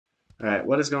Alright,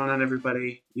 what is going on,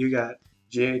 everybody? You got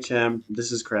G.H.M,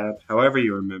 this is Crab, however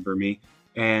you remember me,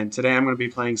 and today I'm going to be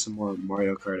playing some more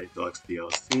Mario Kart 8 Deluxe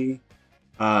DLC.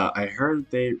 I heard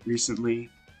they recently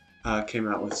came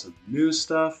out with some new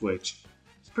stuff, which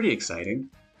is pretty exciting.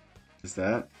 Is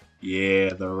that?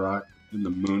 Yeah, the rock and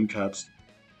the moon cups.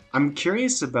 I'm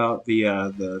curious about the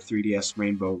 3DS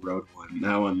Rainbow Road one.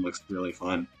 That one looks really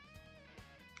fun.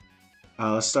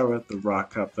 Let's start with the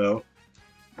rock cup, though.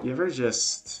 You ever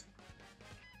just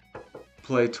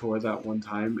play tour that one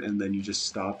time and then you just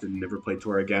stopped and never played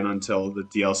tour again until the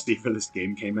DLC for this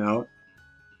game came out?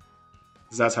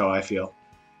 'Cause that's how I feel.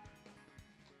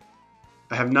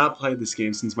 I have not played this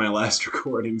game since my last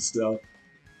recording still.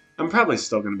 I'm probably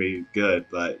still going to be good,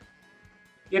 but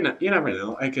you never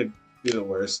know. I could do the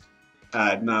worst.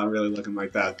 Not really looking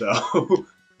like that, though.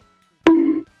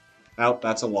 Oh,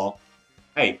 that's a wall.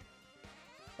 Hey,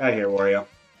 out here, Wario.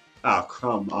 Oh,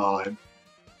 come on.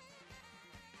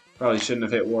 Probably shouldn't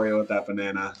have hit Wario with that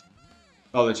banana.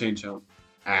 Oh, the chain jump.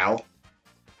 Ow.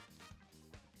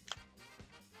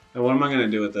 And what am I gonna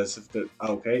do with this? If the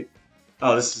okay.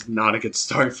 Oh, this is not a good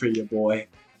start for you, boy.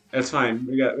 It's fine.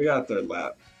 We got a third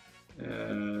lap.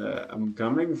 I'm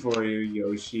coming for you,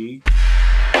 Yoshi.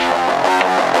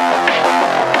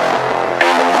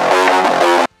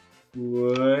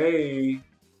 Way.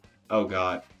 Oh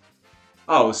God.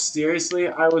 Oh, seriously?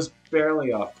 I was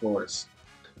barely off course.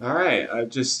 Alright, I've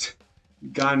just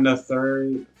gotten a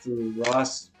third through raw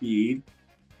speed.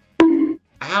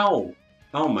 Ow!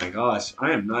 Oh my gosh,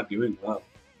 I am not doing well.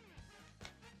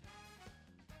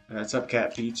 What's up,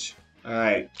 Cat Peach?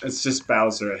 Alright, it's just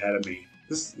Bowser ahead of me.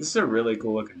 This is a really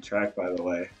cool looking track, by the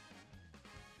way.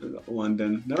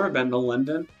 London. Never been to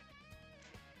London.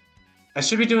 I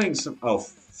should be doing some... Oh,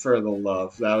 for the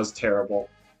love. That was terrible.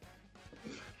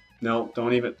 No,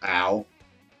 don't even... Ow.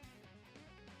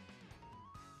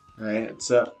 Alright, what's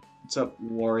up? What's up,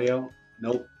 Wario?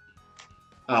 Nope.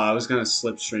 Oh, I was gonna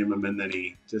slipstream him and then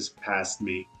he just passed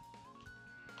me.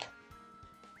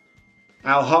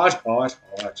 Ow, hot.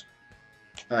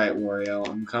 Alright, Wario,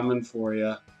 I'm coming for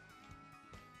you.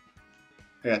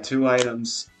 I got 2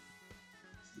 items.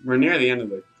 We're near the end of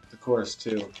the course,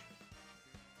 too.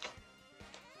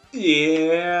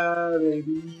 Yeah,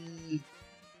 baby.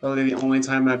 Probably the only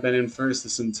time I've been in first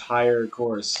this entire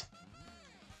course.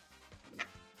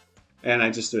 And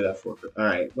I just threw that forfeit.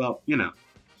 Alright, well, you know.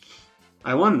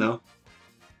 I won, though.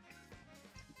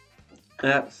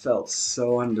 That felt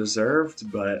so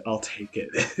undeserved, but I'll take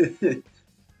it.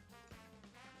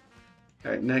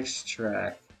 Alright, next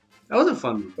track. That was a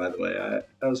fun one, by the way.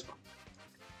 That was fun.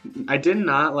 I did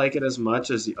not like it as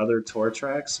much as the other tour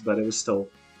tracks, but it was still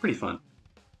pretty fun.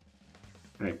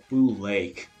 Alright, Blue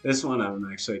Lake. This one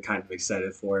I'm actually kind of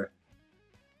excited for.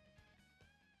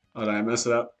 Oh, did I mess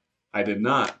it up? I did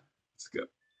not. Let's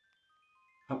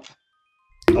go.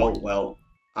 Oh well,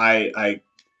 I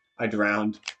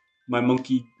drowned. My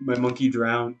monkey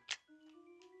drowned.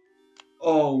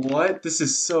 Oh, what? This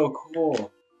is so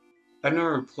cool. I've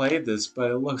never played this, but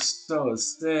it looks so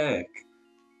sick.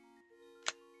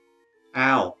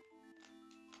 Ow.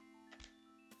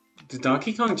 Did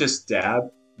Donkey Kong just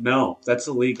dab? No, that's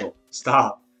illegal.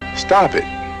 Stop. Stop it.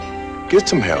 Get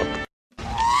some help.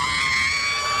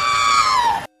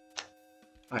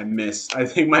 I missed. I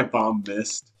think my bomb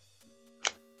missed.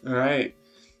 Alright.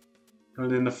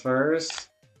 Going into first.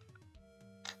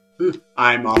 Ooh,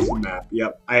 I'm off the map.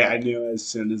 Yep, I knew as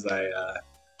soon as I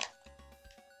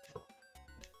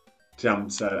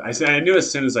jumped. I knew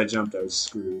as soon as I jumped I was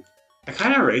screwed. I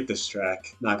kind of rate this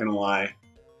track, not gonna lie.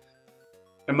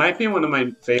 It might be one of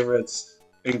my favorites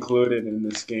included in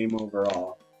this game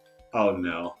overall. Oh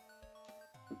no.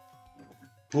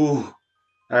 Ooh.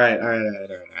 Alright.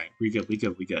 We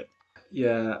good.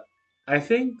 Yeah, I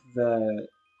think that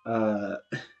the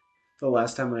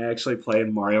last time I actually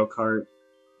played Mario Kart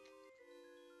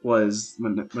was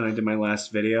when I did my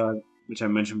last video, which I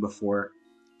mentioned before.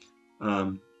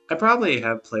 I probably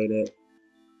have played it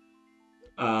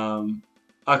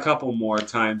a couple more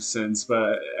times since,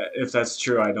 but if that's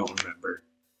true, I don't remember.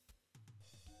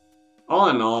 All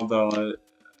in all, though,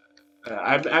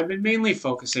 I've been mainly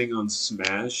focusing on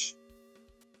Smash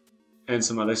and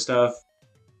some other stuff.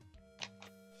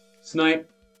 Snipe.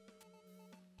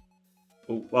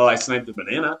 Well, I sniped the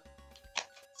banana.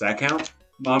 Does that count?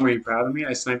 Mom, are you proud of me?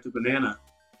 I sniped the banana.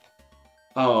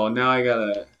 Oh, now I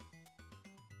gotta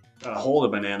hold a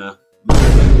banana.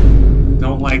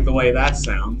 Don't like the way that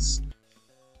sounds.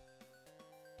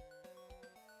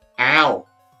 Ow!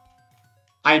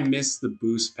 I missed the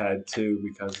boost pad too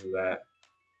because of that.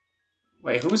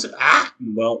 Wait, who's... Ah!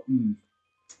 Well,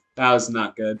 that was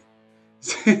not good.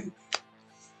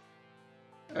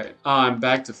 Alright, oh, I'm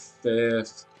back to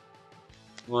 5th.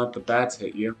 Let the bats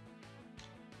hit you.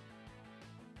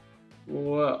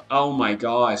 Whoa. Oh my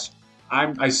gosh.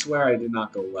 I swear I did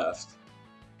not go left.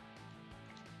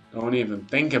 Don't even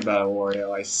think about it,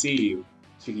 Wario. I see you,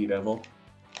 cheeky devil.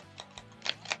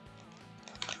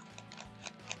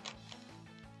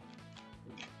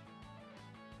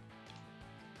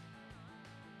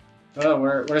 Oh,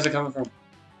 where's it coming from?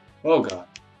 Oh god.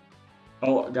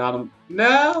 Oh, got him.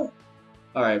 No!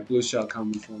 Alright, blue shell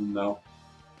coming from him though.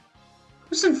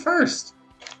 Who's in first?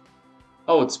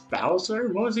 Oh, it's Bowser?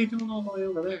 What was he doing all the way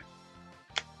over there?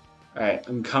 Alright,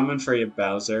 I'm coming for you,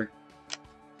 Bowser.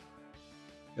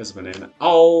 There's a banana.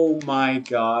 Oh my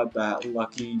god, that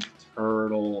lucky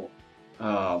turtle.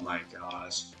 Oh my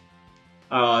gosh.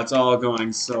 Oh, it's all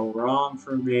going so wrong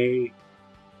for me.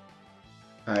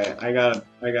 Alright, I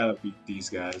gotta beat these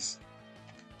guys.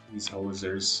 These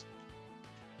hosers.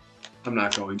 I'm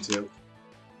not going to.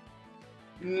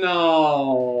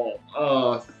 No!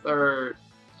 Oh, third.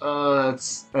 Oh,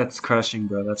 that's crushing,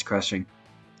 bro. That's crushing.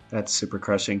 That's super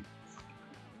crushing.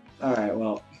 Alright,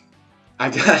 well,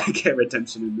 I gotta get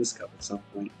redemption in this cup at some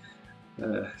point.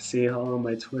 See all on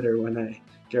my Twitter when I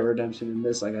get redemption in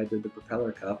this like I did the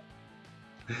Propeller Cup.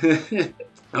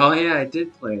 Oh yeah, I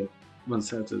did play it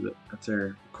once after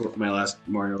my last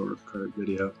Mario Kart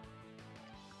video.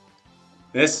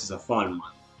 This is a fun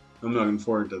one. I'm looking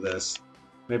forward to this.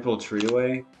 Maple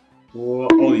Treeway. Whoa,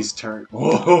 oh, these turns.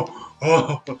 Whoa!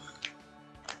 Oh.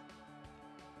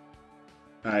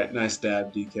 Alright, nice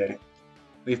dab, DK.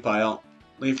 Leaf pile.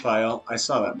 Leaf pile. I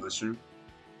saw that mushroom.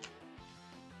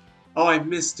 Oh, I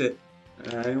missed it.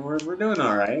 Alright, we're doing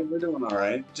alright. We're doing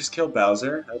alright. Just killed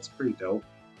Bowser. That's pretty dope.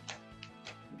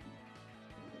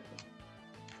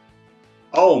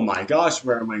 Oh my gosh,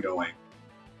 where am I going?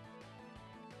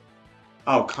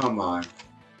 Oh, come on.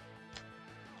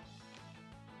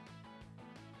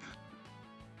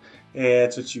 Yeah,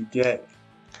 that's what you get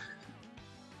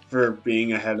for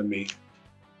being ahead of me.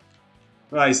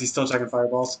 Oh, is he still checking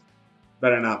fireballs?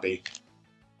 Better not be.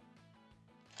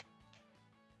 I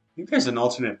think there's an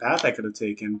alternate path I could have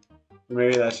taken. Or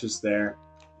maybe that's just there.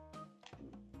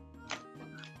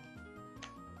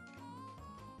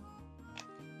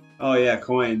 Oh yeah,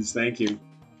 coins, thank you.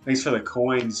 Thanks for the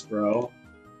coins, bro.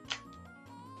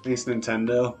 Thanks,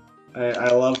 Nintendo. I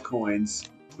love coins.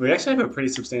 We actually have a pretty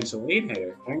substantial lead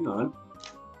here. Hang on.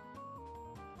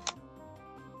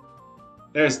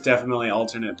 There's definitely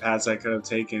alternate paths I could have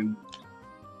taken.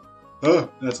 Oh,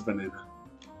 that's a banana.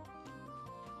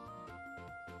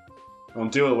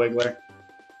 Don't do it, Wiggler.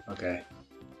 Okay.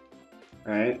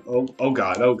 Alright. Oh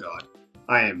god, oh god.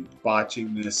 I am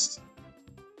botching this.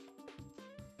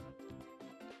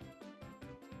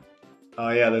 Oh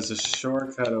yeah, there's a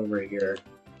shortcut over here.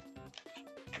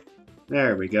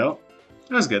 There we go.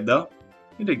 That was good though.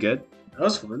 You did good. That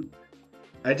was fun.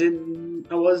 I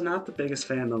was not the biggest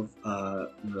fan of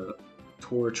the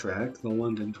tour track, the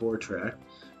London tour track.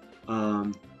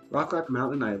 Rock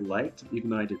Mountain I liked, even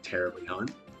though I did terribly on.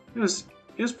 It was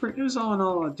all in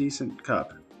all a decent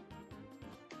cup.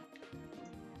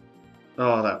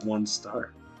 Oh, that 1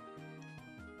 star.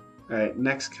 Alright,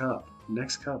 next cup.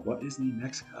 Next cup. What is the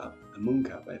next cup? The Moon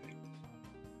Cup, I think.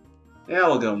 Yeah,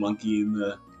 we'll go monkey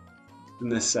in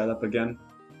this setup again.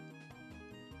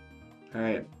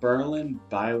 Alright, Berlin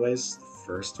Byway's the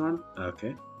first one.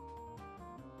 Okay.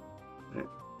 Right.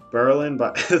 Berlin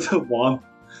by the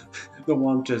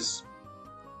womp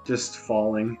just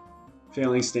falling.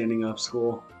 Failing standing up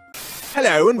school.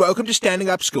 Hello and welcome to Standing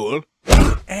Up School.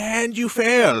 And you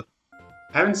fail.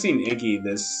 I haven't seen Iggy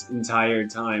this entire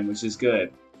time, which is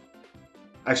good.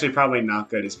 Actually, probably not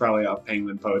good. He's probably out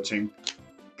penguin poaching. You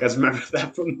guys remember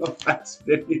that from the last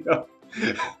video?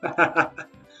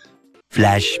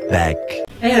 Flashback.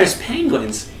 Hey, there's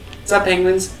penguins. What's up,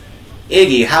 penguins?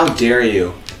 Iggy, how dare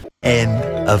you? End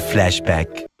of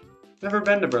flashback. Never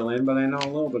been to Berlin, but I know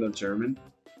a little bit of German.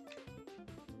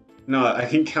 No, I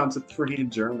can count to 3 in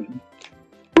German.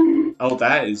 Oh,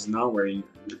 that is not where you're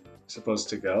supposed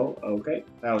to go. Okay,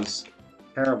 that was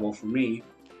terrible for me.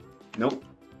 Nope.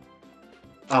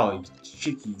 Oh, you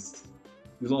chickies.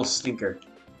 You little stinker.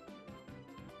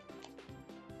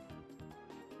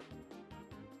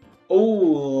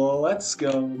 Oh, let's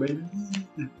go, baby.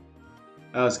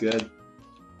 That was good.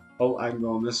 Oh, I'm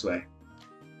going this way.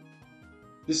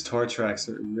 These tour tracks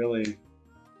are really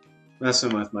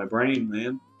messing with my brain,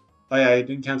 man. Oh yeah, I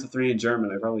didn't count to 3 in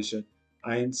German. I probably should.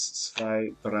 Eins,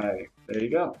 zwei, drei. There you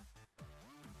go.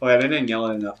 Oh yeah, they didn't yell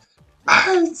it enough.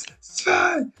 Eins,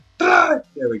 zwei, drei.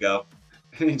 There we go.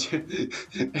 Any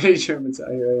Germans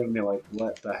out here are gonna be like,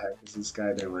 what the heck is this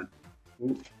guy doing?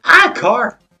 Ooh. Ah,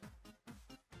 car!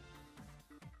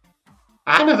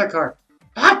 Another car!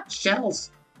 Ah!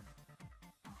 Shells!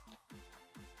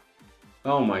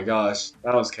 Oh my gosh,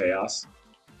 that was chaos.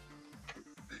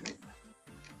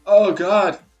 Oh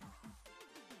god!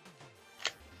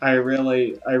 I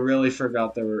really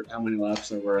forgot there were how many laps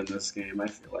there were in this game. I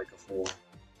feel like a fool.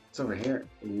 What's over here?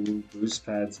 Ooh, boost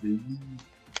pads, dude.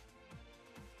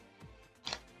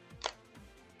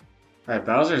 Alright,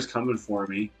 Bowser's coming for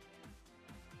me.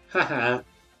 Haha.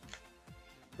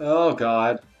 Oh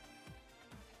god.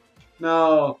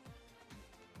 No.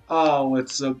 Oh,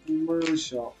 it's a blue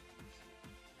shell.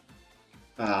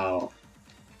 Oh.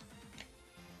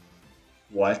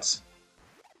 What?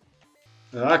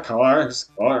 Ah, cars.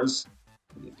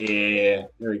 Yeah,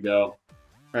 there we go.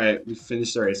 Alright, we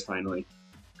finished the race finally.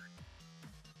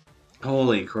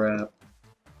 Holy crap.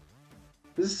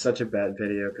 This is such a bad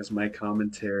video because my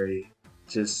commentary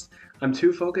just... I'm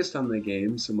too focused on the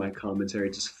game, so my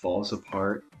commentary just falls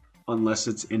apart unless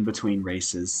it's in between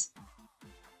races.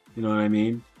 You know what I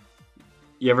mean?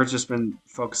 You ever just been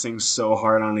focusing so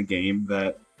hard on a game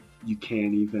that you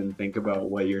can't even think about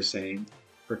what you're saying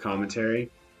for commentary?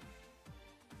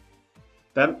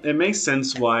 It makes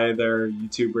sense why there are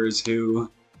YouTubers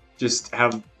who just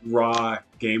have raw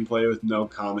gameplay with no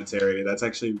commentary. It's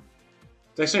actually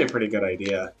a pretty good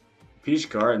idea. Peach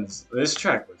Gardens. This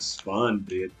track looks fun,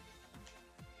 dude.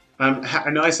 I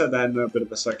know I said that in a bit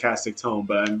of a sarcastic tone,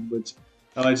 but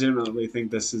I legitimately think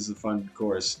this is a fun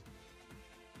course.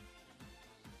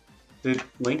 Did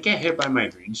Link get hit by my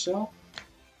green shell?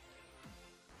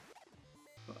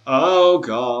 Oh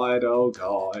god, oh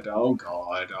god, oh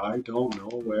god, I don't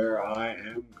know where I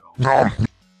am going.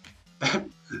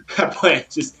 That plant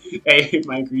just ate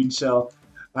my green shell.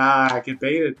 Ah, I get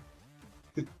baited.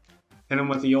 Hit him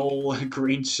with the old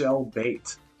green shell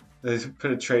bait. They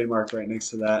put a trademark right next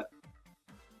to that.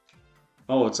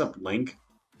 Oh, what's up, Link?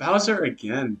 Bowser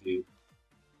again, dude.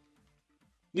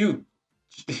 You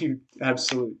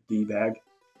absolute D-bag.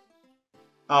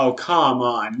 Oh, come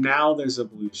on. Now there's a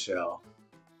blue shell.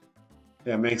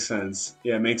 Yeah, makes sense.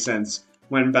 Yeah, makes sense.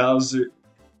 When Bowser...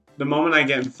 The moment I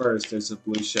get in first, there's a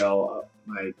blue shell up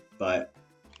my butt.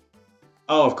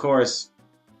 Oh, of course.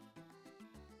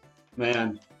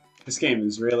 Man, this game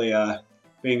is really,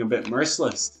 being a bit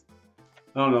merciless.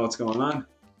 I don't know what's going on.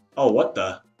 Oh, what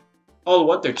the? Oh,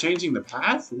 what? They're changing the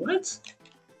path? What?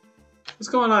 What's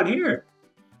going on here?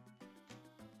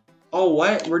 Oh,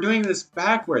 what? We're doing this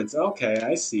backwards. Okay,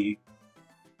 I see.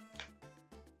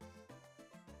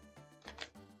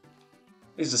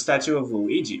 There's a statue of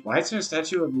Luigi. Why is there a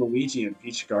statue of Luigi in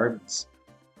Peach Gardens?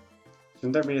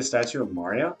 Shouldn't there be a statue of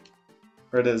Mario?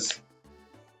 Or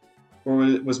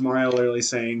was Mario literally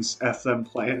saying, F them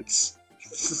plants?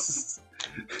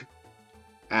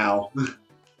 Ow.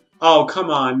 Oh, come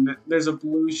on. There's a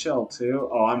blue shell, too.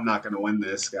 Oh, I'm not gonna win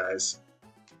this, guys.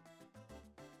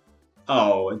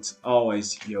 Oh, it's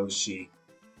always Yoshi.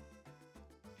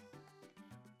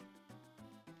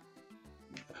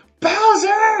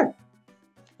 Bowser!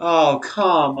 Oh,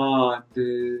 come on,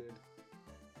 dude.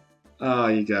 Oh,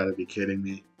 you gotta be kidding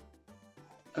me.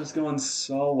 I was going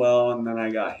so well, and then I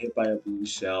got hit by a blue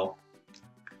shell.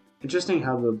 Interesting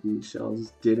how the blue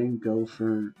shells didn't go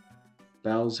for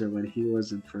Bowser when he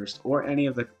was in first, or any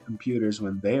of the computers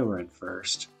when they were in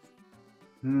first.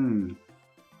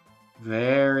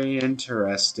 Very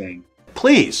interesting.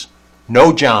 Please,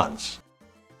 no Johns.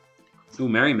 Ooh,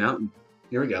 Merry Mountain.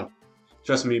 Here we go.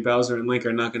 Trust me, Bowser and Link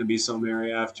are not going to be so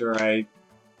merry after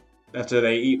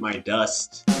they eat my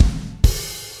dust.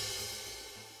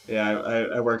 Yeah,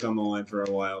 I worked on the line for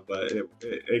a while, but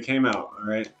it came out,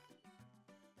 alright?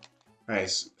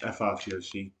 Alright, F off,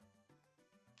 Yoshi.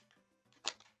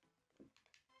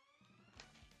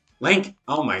 Link!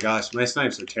 Oh my gosh, my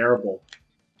snipes are terrible.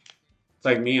 It's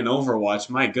like me in Overwatch,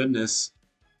 my goodness.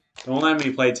 Don't let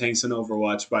me play tanks in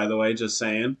Overwatch, by the way, just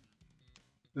saying.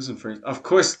 Listen first. Of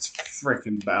course it's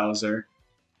frickin' Bowser.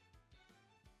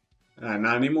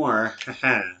 Not anymore.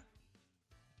 Haha.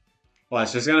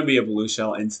 Watch, there's gonna be a blue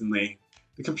shell instantly.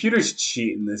 The computer's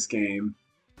cheat in this game.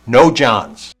 No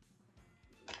Johns.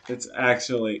 It's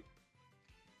actually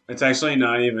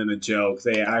not even a joke.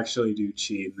 They actually do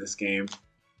cheat in this game.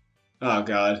 Oh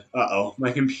god. Uh-oh.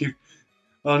 My computer...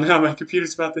 Oh no, my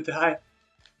computer's about to die.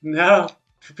 No!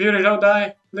 Computer, don't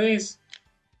die! Please!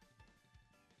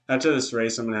 After this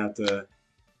race, I'm gonna have to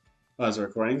pause the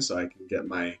recording so I can get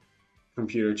my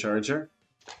computer charger.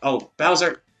 Oh,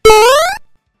 Bowser!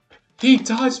 He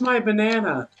dodged my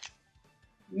banana!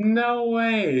 No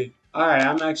way! Alright,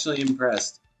 I'm actually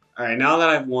impressed. Alright, now that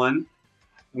I've won,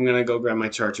 I'm gonna go grab my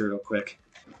charger real quick.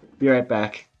 Be right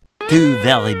back. 2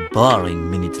 very boring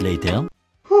minutes later.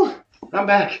 Whew, I'm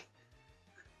back.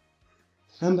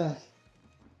 I'm back.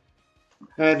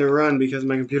 I had to run because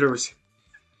my computer was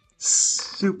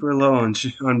super low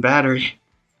on battery.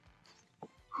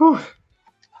 Whew.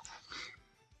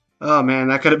 Oh man,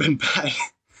 that could have been bad.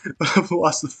 I've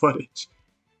lost the footage.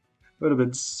 It would have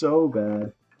been so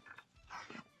bad.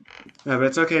 Yeah, but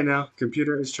it's okay now.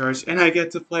 Computer is charged, and I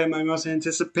get to play my most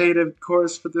anticipated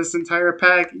course for this entire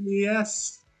pack.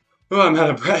 Yes! Oh, I'm out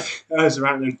of breath. I was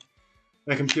running.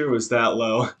 My computer was that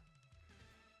low.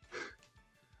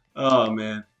 Oh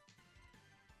man.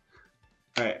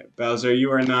 Alright, Bowser,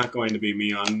 you are not going to beat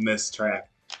me on this track.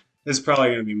 This is probably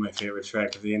going to be my favorite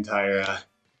track of the entire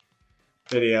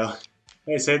video.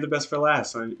 Hey, save the best for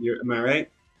last. Am I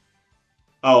right?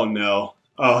 Oh no.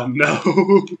 Oh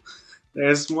no.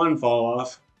 There's one fall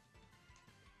off.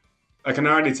 I can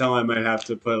already tell I might have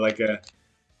to put like a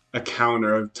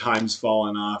counter of times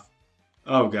falling off.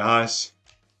 Oh gosh.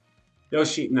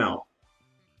 Yoshi, no.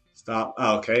 Stop.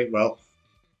 Oh, okay, well.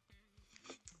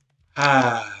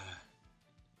 Ah.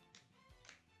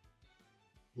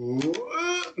 Oh,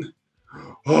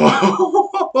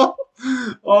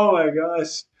 oh my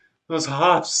gosh. Those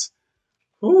hops.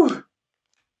 Whew.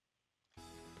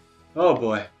 Oh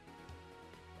boy.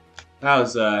 That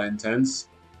was intense.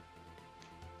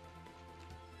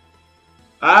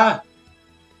 Ah!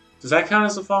 Does that count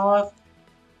as a fall off?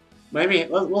 Maybe,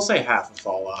 we'll say half a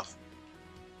fall off.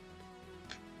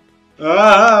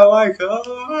 Oh my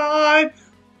god!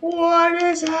 What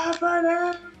is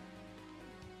happening?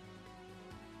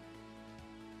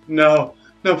 No.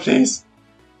 No, please.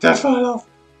 Don't fall off.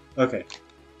 Okay.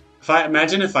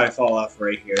 Imagine if I fall off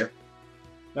right here.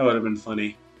 That would have been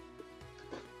funny.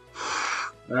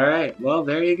 Alright, well,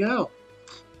 there you go.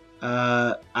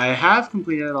 I have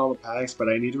completed all the packs, but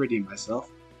I need to redeem myself.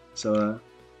 So,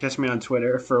 catch me on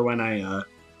Twitter for when I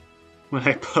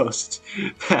post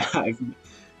that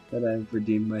I've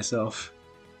redeemed myself.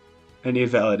 I need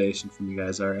validation from you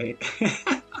guys, alright?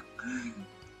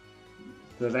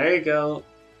 So there you go.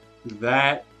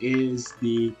 That is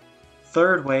the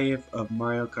third wave of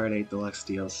Mario Kart 8 Deluxe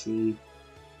DLC.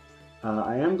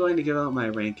 I am going to give out my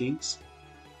rankings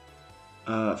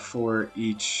for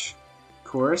each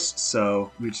course,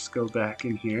 so we just go back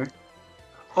in here.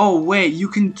 Oh wait, you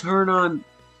can turn on...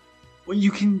 Well,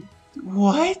 you can...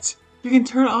 What? You can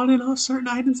turn on and off certain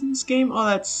items in this game? Oh,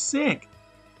 that's sick.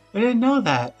 I didn't know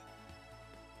that.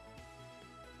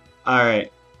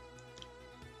 Alright.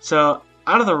 So,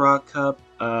 out of the Rock Cup,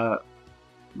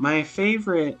 my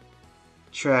favorite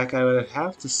track I would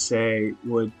have to say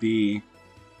would be...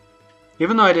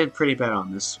 Even though I did pretty bad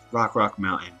on this, Rock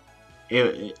Mountain.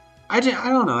 I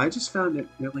don't know, I just found it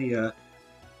really,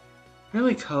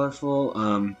 really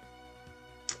colorful.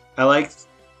 I liked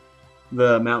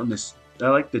the mountainous... I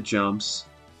like the jumps.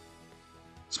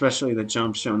 Especially the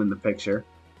jumps shown in the picture.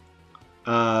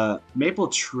 Maple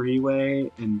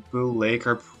Treeway and Boo Lake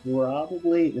are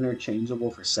probably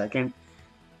interchangeable for second.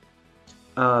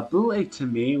 Boo Lake to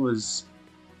me was...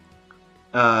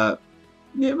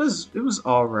 it was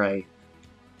alright.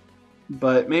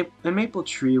 But Maple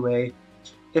Treeway,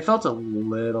 it felt a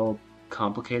little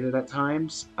complicated at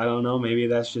times. I don't know, maybe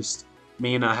that's just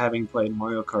me not having played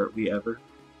Mario Kart Wii ever.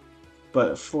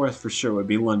 But fourth for sure would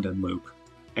be London Loop.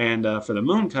 And for the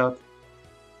Moon Cup,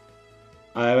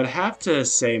 I would have to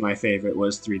say my favorite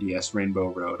was 3DS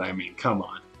Rainbow Road. I mean, come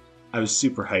on. I was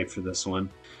super hyped for this one.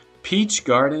 Peach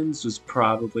Gardens was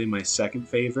probably my second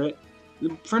favorite.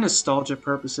 For nostalgia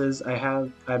purposes, I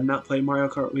have not played Mario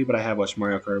Kart Wii, but I have watched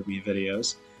Mario Kart Wii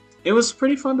videos. It was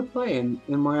pretty fun to play in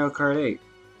Mario Kart 8.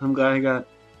 I'm glad I got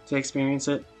to experience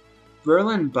it.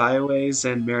 Berlin Byways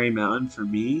and Merry Mountain for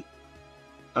me,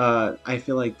 I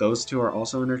feel like those two are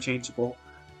also interchangeable.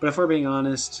 But if we're being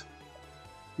honest,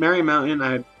 Merry Mountain,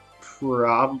 I'd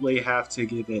probably have to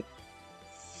give it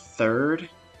third.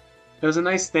 It was a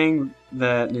nice thing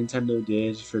that Nintendo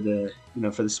did for the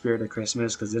for the spirit of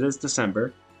Christmas, because it is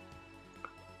December.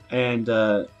 And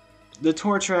the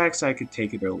tour tracks, I could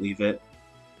take it or leave it.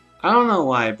 I don't know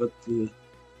why, but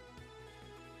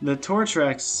the tour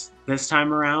tracks this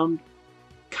time around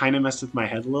kind of messed with my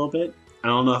head a little bit. I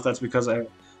don't know if that's because I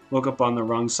woke up on the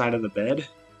wrong side of the bed.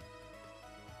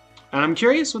 And I'm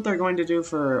curious what they're going to do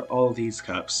for all of these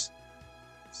cups.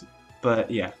 But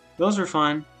yeah, those are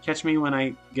fun. Catch me when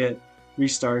I get 3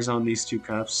 stars on these 2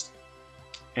 cups.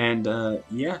 And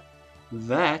yeah,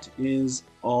 that is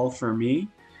all for me.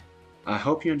 I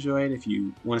hope you enjoyed. If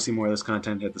you want to see more of this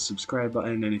content, hit the subscribe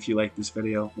button. And if you like this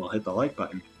video, well, hit the like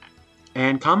button.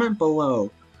 And comment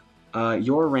below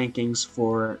your rankings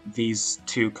for these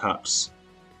 2 cups.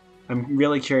 I'm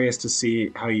really curious to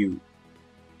see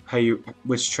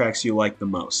which tracks you like the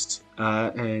most.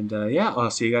 Yeah,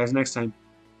 I'll see you guys next time.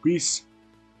 Peace.